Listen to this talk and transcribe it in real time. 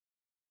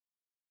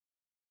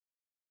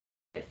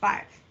credit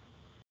 5,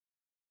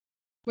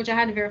 which I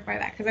had to verify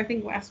that because I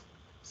think last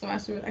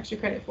semester was extra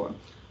credit 4.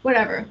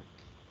 Whatever.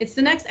 It's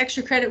the next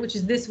extra credit, which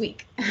is this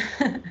week.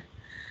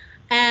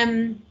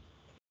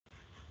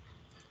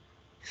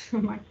 Oh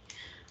my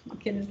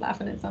kid is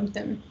laughing at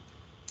something.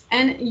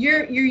 And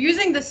you're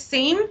using the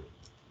same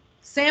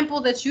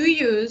sample that you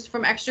used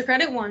from extra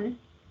credit 1,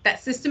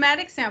 that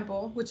systematic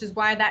sample, which is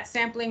why that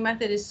sampling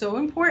method is so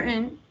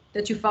important,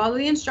 that you follow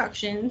the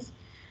instructions.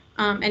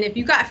 And if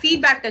you got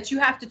feedback that you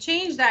have to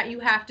change that, you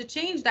have to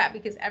change that,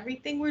 because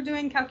everything we're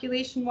doing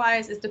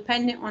calculation-wise is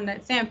dependent on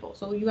that sample.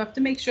 So you have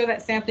to make sure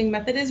that sampling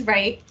method is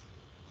right.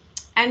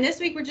 And this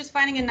week, we're just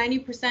finding a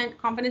 90%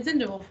 confidence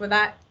interval for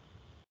that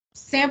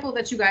sample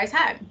that you guys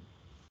had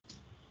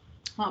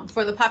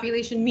for the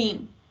population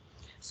mean.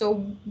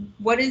 So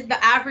what is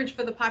the average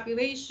for the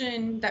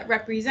population that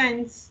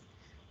represents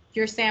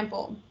your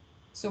sample?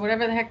 So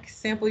whatever the heck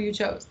sample you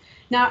chose.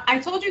 Now, I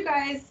told you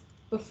guys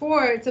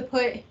before to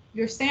put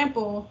your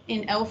sample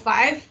in L5.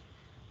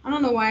 I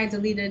don't know why I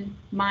deleted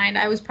mine.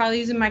 I was probably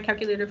using my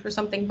calculator for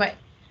something, but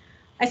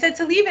I said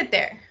to leave it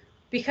there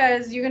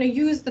because you're going to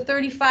use the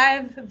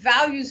 35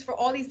 values for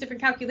all these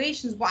different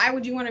calculations. Why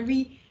would you want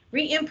to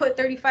re-input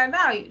 35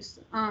 values?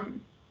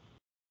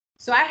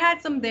 So I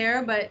had some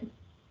there, but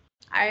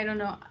I don't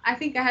know. I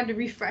think I had to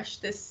refresh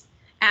this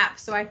app.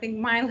 So I think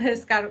my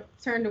list got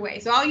turned away.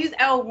 So I'll use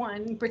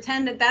L1 and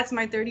pretend that that's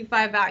my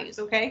 35 values.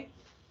 Okay.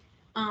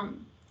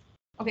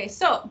 Okay.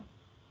 So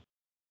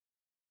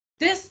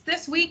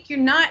this week you're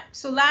not.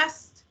 So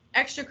last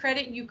extra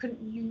credit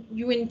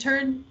you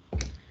interned.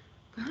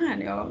 God,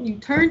 no, you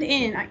turned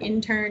in. I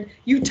interned.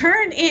 You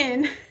turned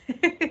in.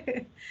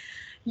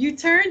 You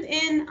turned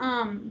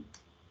in.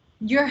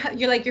 You're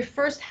like your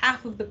first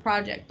half of the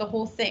project, the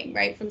whole thing,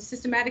 right? From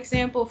systematic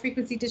sample,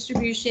 frequency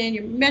distribution,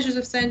 your measures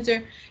of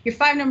center, your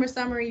 5-number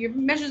summary, your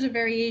measures of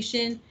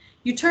variation.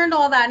 You turned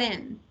all that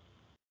in.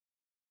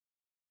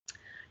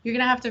 You're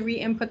gonna have to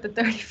re-input the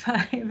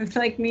 35. It's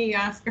like me,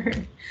 Oscar.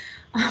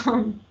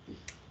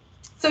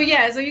 So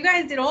yeah, so you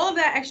guys did all of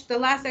that. The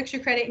last extra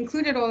credit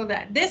included all of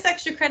that. This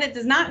extra credit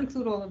does not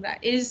include all of that.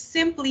 It is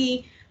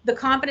simply the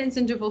confidence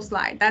interval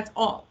slide. That's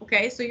all.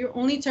 Okay, so you're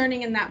only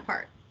turning in that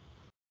part.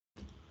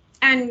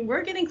 And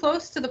we're getting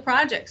close to the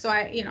project, so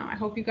I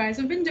hope you guys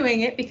have been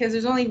doing it, because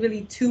there's only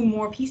really 2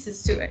 more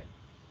pieces to it,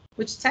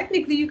 which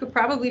technically you could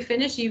probably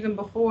finish even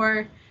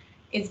before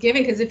it's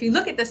given, because if you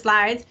look at the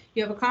slides,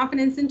 you have a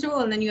confidence interval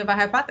and then you have a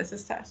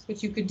hypothesis test,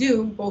 which you could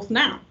do both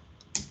now.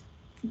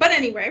 But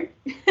anyway,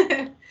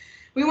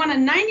 we want a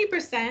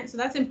 90%, so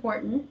that's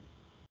important.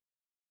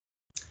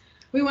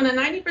 We want a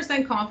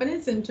 90%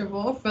 confidence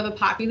interval for the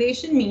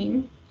population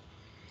mean,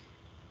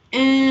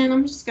 and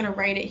I'm just gonna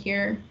write it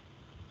here.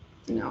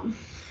 No,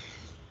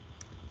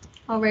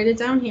 I'll write it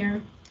down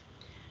here,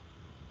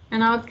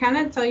 and I'll kind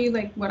of tell you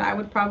like what I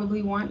would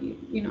probably want.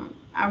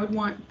 I would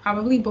want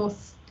probably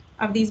both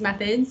of these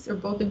methods, or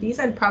both of these.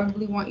 I'd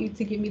probably want you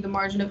to give me the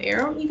margin of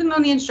error, even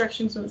though the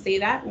instructions don't say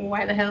that.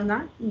 Why the hell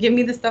not? Give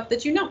me the stuff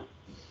that you know.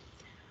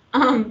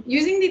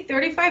 Using the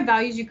 35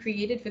 values you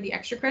created for the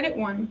extra credit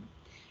 1,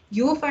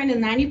 you will find a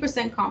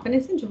 90%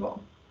 confidence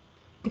interval.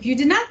 If you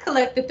did not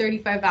collect the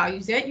 35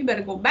 values yet, you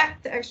better go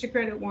back to extra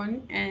credit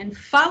 1 and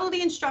follow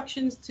the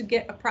instructions to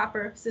get a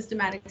proper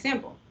systematic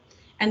sample.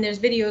 And there's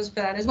videos for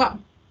that as well.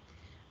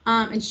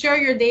 Ensure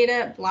your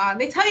data, blah.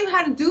 They tell you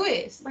how to do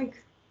it. It's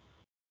like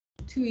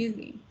too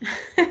easy.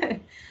 All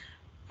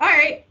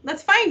right,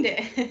 let's find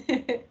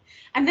it.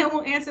 And then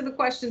we'll answer the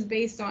questions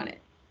based on it.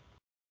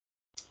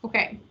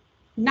 Okay,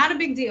 not a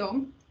big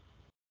deal,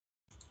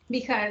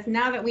 because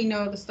now that we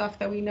know the stuff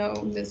that we know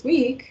this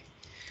week,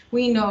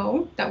 we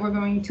know that we're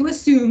going to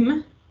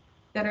assume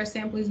that our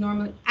sample is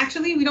normally,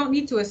 actually, we don't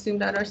need to assume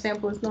that our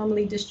sample is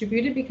normally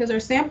distributed, because our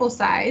sample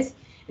size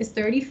is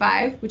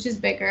 35, which is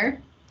bigger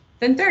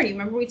than 30.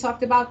 Remember, we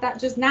talked about that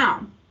just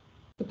now.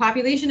 The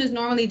population is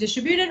normally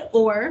distributed,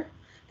 or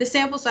the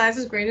sample size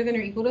is greater than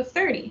or equal to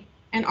 30,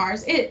 and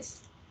ours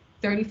is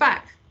 35.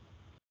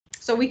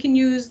 So we can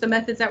use the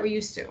methods that we're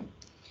used to.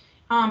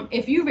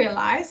 If you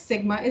realize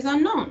sigma is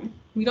unknown,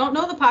 we don't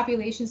know the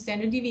population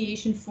standard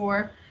deviation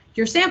for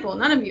your sample,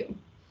 none of you.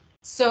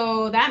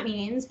 So that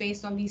means,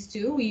 based on these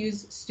 2, we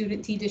use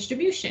student t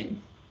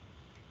distribution.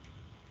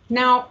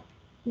 Now,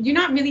 you're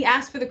not really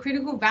asked for the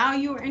critical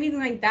value or anything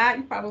like that.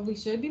 You probably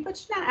should be,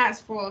 but you're not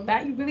asked for all of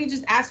that. You really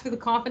just ask for the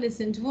confidence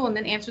interval and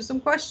then answer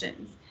some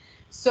questions.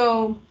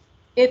 So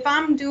if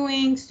I'm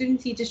doing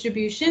student t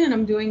distribution and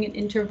I'm doing an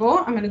interval,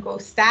 I'm going to go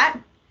stat,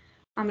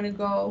 I'm going to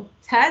go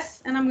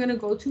test, and I'm going to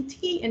go to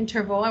t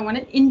interval. I want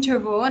an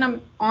interval, and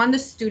I'm on the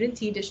student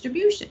t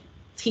distribution,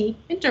 t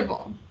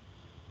interval.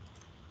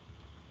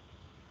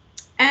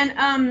 And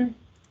I'm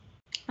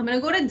going to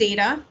go to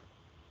data,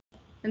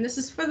 and this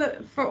is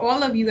for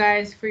all of you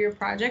guys for your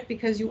project,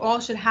 because you all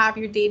should have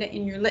your data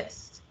in your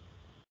list,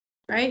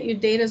 right? Your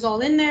data is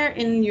all in there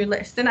in your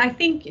list, and I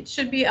think it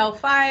should be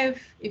L5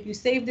 if you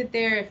saved it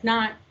there. If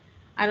not,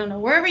 I don't know,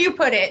 wherever you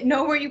put it,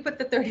 know where you put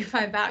the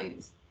 35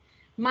 values.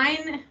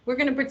 Mine, we're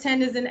going to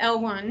pretend is in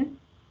L1,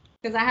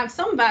 because I have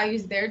some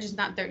values there, just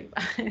not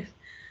 35.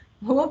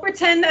 We'll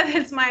pretend that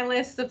it's my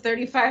list of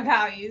 35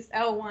 values,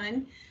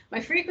 L1.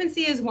 My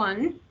frequency is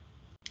 1,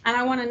 and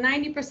I want a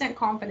 90%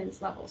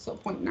 confidence level, so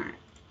 0.9.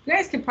 You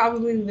guys could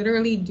probably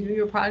literally do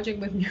your project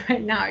with me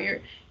right now.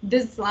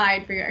 This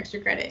slide for your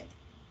extra credit.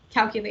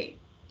 Calculate.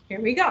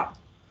 Here we go.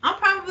 I'm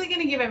probably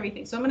going to give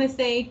everything. So I'm going to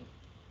say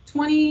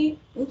 20.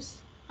 Oops.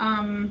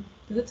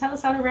 Does it tell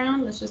us how to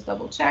round? Let's just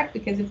double check,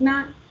 because if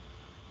not,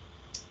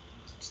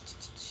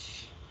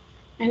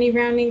 any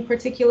rounding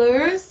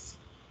particulars?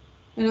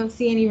 I don't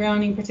see any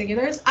rounding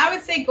particulars. I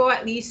would say go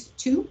at least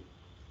 2.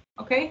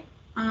 Okay.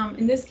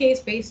 In this case,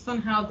 based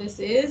on how this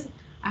is,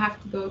 I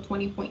have to go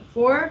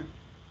 20.4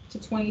 to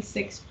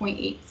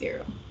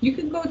 26.80. You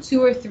could go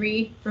 2 or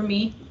 3 for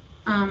me.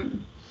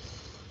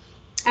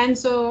 And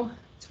so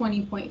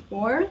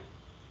 20.4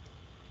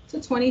 to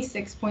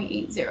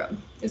 26.80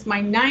 is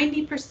my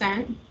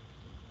 90%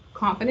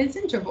 confidence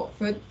interval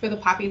for the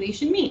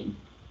population mean.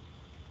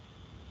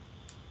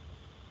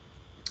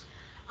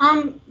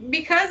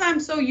 Because I'm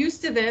so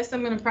used to this,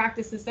 I'm going to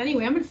practice this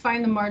anyway. I'm going to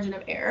find the margin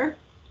of error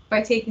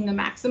by taking the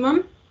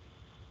maximum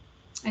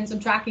and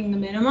subtracting the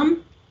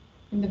minimum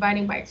and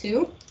dividing by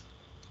 2.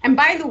 And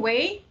by the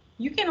way,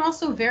 you can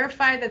also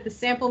verify that the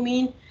sample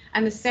mean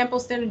and the sample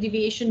standard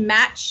deviation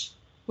match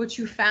what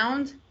you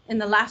found in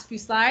the last few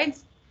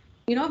slides.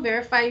 You know,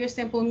 verify your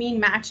sample mean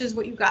matches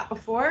what you got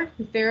before.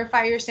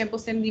 Verify your sample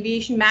standard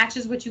deviation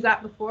matches what you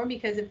got before,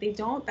 because if they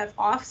don't, that's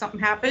off, something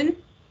happened.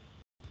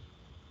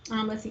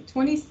 Let's see,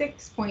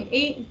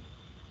 26.8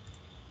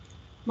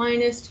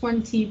 minus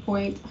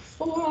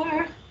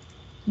 20.4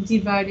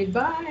 divided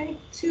by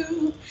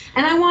 2.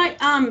 And I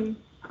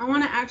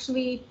want to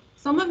actually,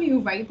 some of you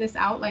write this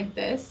out like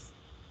this.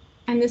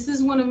 And this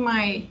is one of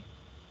my,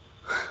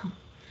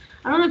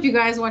 I don't know if you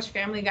guys watch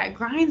Family Guy,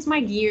 grinds my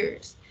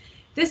gears.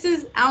 This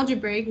is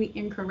algebraically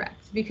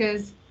incorrect,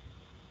 because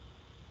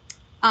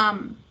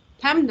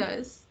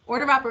PEMDAS,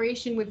 order of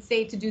operation, would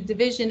say to do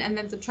division and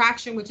then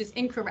subtraction, which is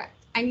incorrect.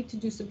 I need to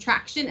do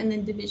subtraction and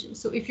then division.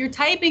 So if you're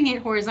typing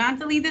it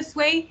horizontally this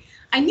way,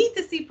 I need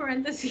to see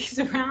parentheses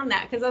around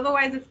that, because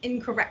otherwise it's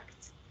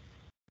incorrect.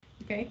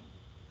 Okay.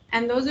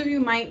 And those of you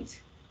might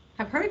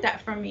have heard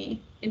that from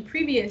me in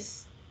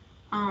previous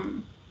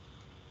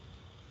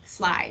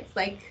slides.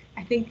 Like,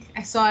 I think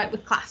I saw it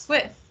with class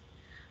with.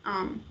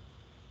 And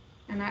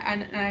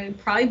I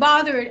probably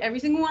bothered every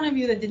single one of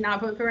you that did not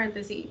put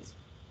parentheses,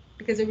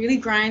 because it really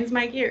grinds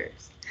my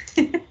gears.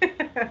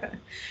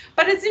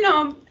 But it's, you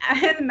know,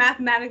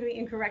 mathematically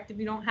incorrect if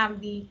you don't have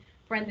the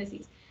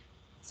parentheses.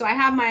 So I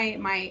have my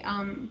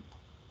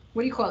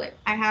what do you call it?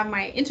 I have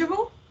my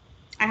interval.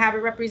 I have it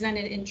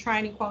represented in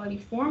tri-inequality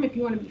form if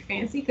you want to be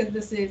fancy, because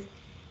this is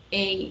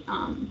a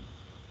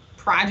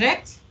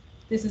project.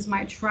 This is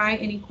my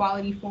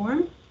tri-inequality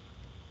form.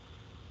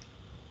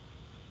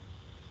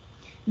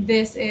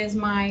 This is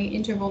my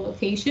interval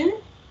notation,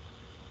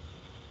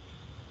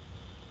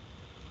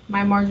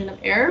 my margin of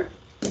error.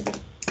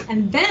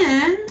 And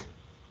then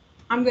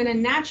I'm going to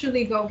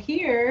naturally go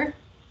here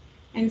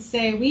and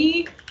say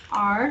we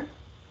are,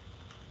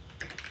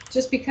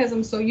 just because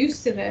I'm so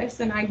used to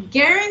this, and I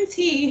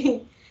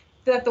guarantee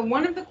that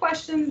one of the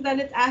questions that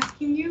it's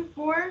asking you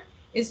for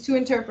is to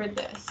interpret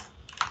this.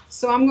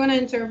 So I'm going to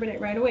interpret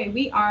it right away.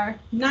 We are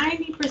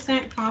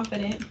 90%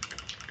 confident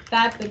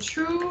that the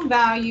true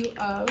value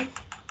of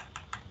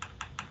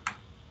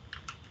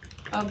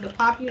the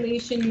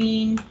population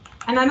mean,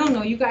 and I don't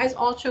know, you guys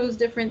all chose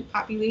different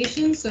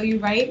populations, so you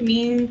write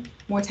mean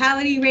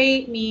mortality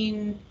rate,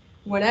 mean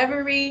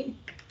whatever rate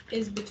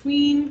is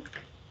between,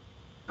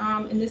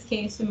 in this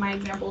case, in my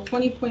example,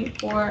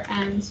 20.4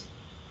 and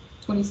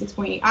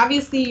 26.8.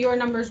 Obviously, your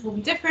numbers will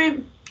be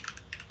different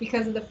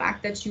because of the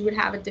fact that you would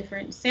have a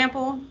different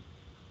sample,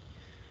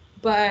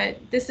 but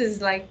this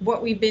is like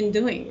what we've been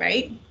doing,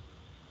 right?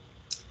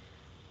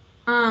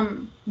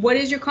 What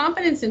is your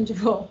confidence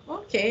interval?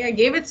 Okay, I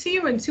gave it to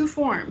you in 2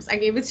 forms. I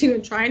gave it to you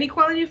in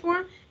tri-inequality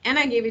form, and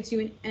I gave it to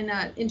you in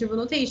interval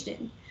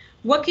notation.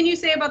 What can you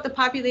say about the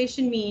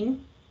population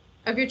mean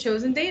of your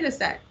chosen data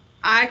set?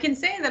 I can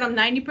say that I'm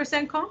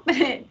 90%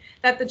 confident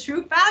that the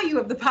true value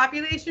of the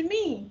population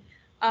mean,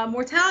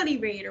 mortality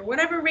rate, or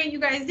whatever rate you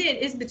guys did,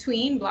 is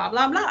between blah,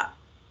 blah, blah.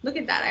 Look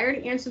at that. I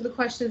already answered the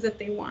questions that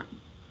they want.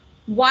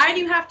 Why do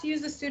you have to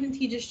use the student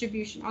t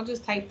distribution? I'll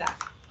just type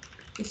that.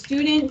 The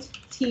student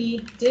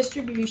t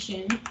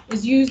distribution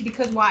is used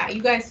because why?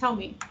 You guys tell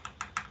me.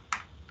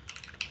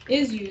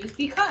 Is used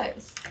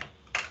because.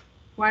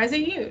 Why is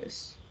it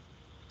used?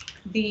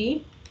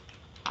 The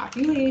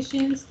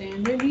population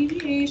standard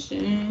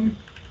deviation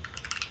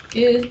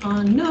is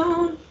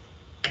unknown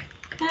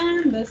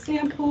and the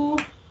sample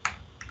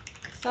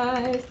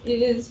size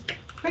is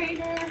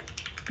greater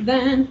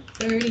than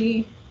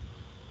 30.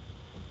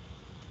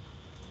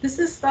 This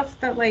is stuff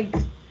that, like,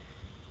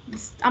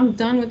 I'm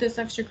done with this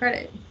extra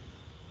credit.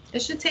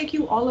 It should take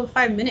you all of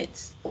 5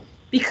 minutes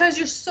because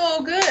you're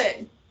so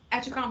good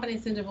at your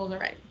confidence intervals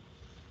already.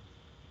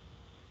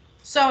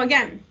 So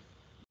again,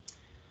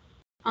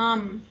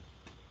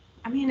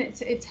 I mean,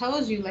 it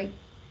tells you, like,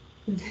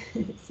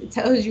 it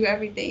tells you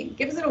everything. It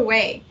gives it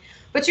away.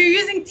 But you're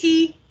using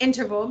T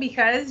interval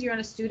because you're on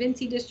a student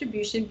T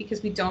distribution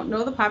because we don't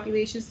know the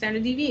population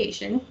standard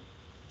deviation.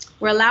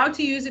 We're allowed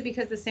to use it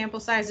because the sample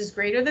size is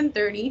greater than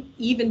 30,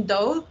 even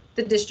though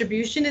the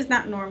distribution is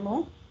not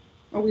normal,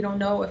 or we don't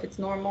know if it's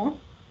normal.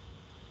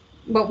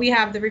 But we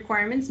have the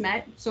requirements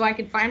met, so I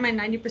can find my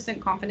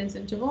 90% confidence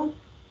interval,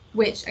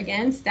 which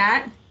again,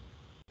 stat,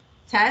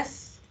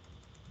 test,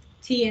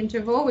 T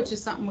interval, which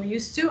is something we're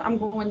used to. I'm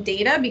going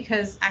data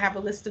because I have a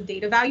list of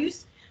data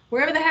values.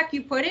 Wherever the heck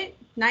you put it,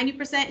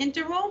 90%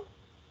 interval,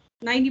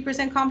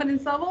 90%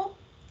 confidence level,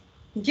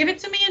 give it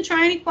to me in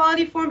triangle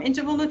equality form,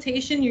 interval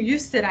notation. You're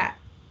used to that.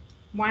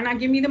 Why not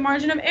give me the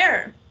margin of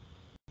error?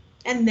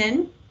 And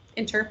then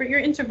interpret your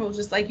interval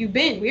just like you've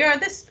been. We are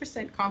this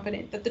 %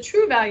 confident that the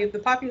true value of the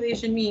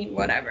population mean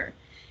whatever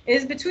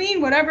is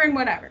between whatever and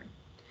whatever.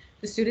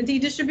 The student T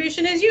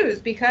distribution is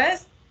used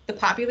because the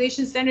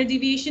population standard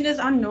deviation is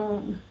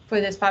unknown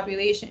for this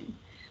population,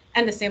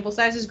 and the sample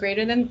size is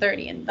greater than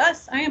 30, and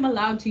thus I am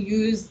allowed to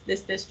use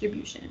this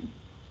distribution.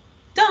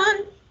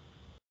 Done.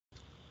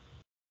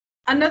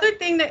 Another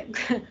thing that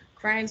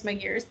grinds my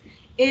gears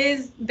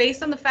is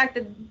based on the fact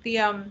that the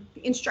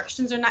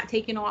instructions are not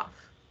taken off.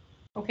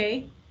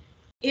 Okay,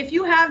 if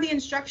you have the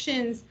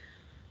instructions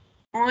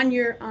on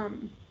your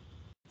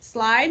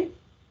slide,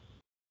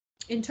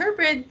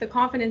 interpret the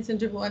confidence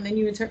interval, and then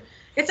you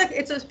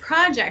it's a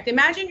project.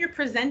 Imagine you're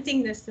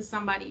presenting this to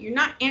somebody. You're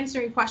not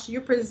answering questions,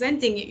 you're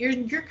presenting it.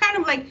 You're kind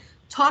of like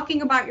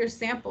talking about your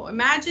sample.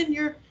 Imagine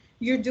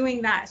you're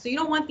doing that. So you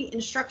don't want the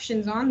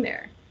instructions on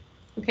there.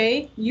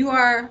 Okay, you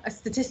are a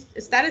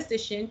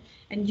statistician,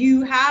 and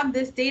you have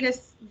this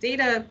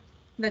data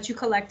that you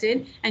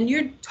collected, and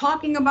you're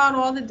talking about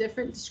all the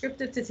different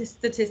descriptive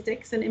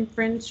statistics and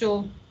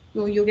inferential.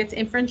 Well, you'll get to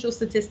inferential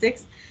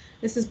statistics.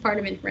 This is part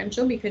of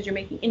inferential because you're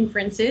making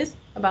inferences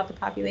about the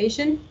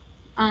population.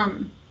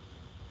 And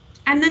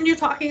then you're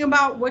talking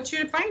about what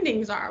your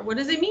findings are. What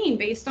does it mean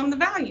based on the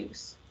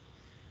values?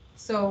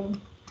 So,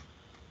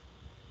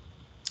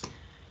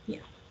 yeah,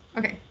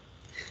 okay.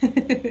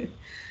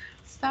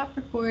 Stop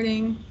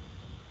recording.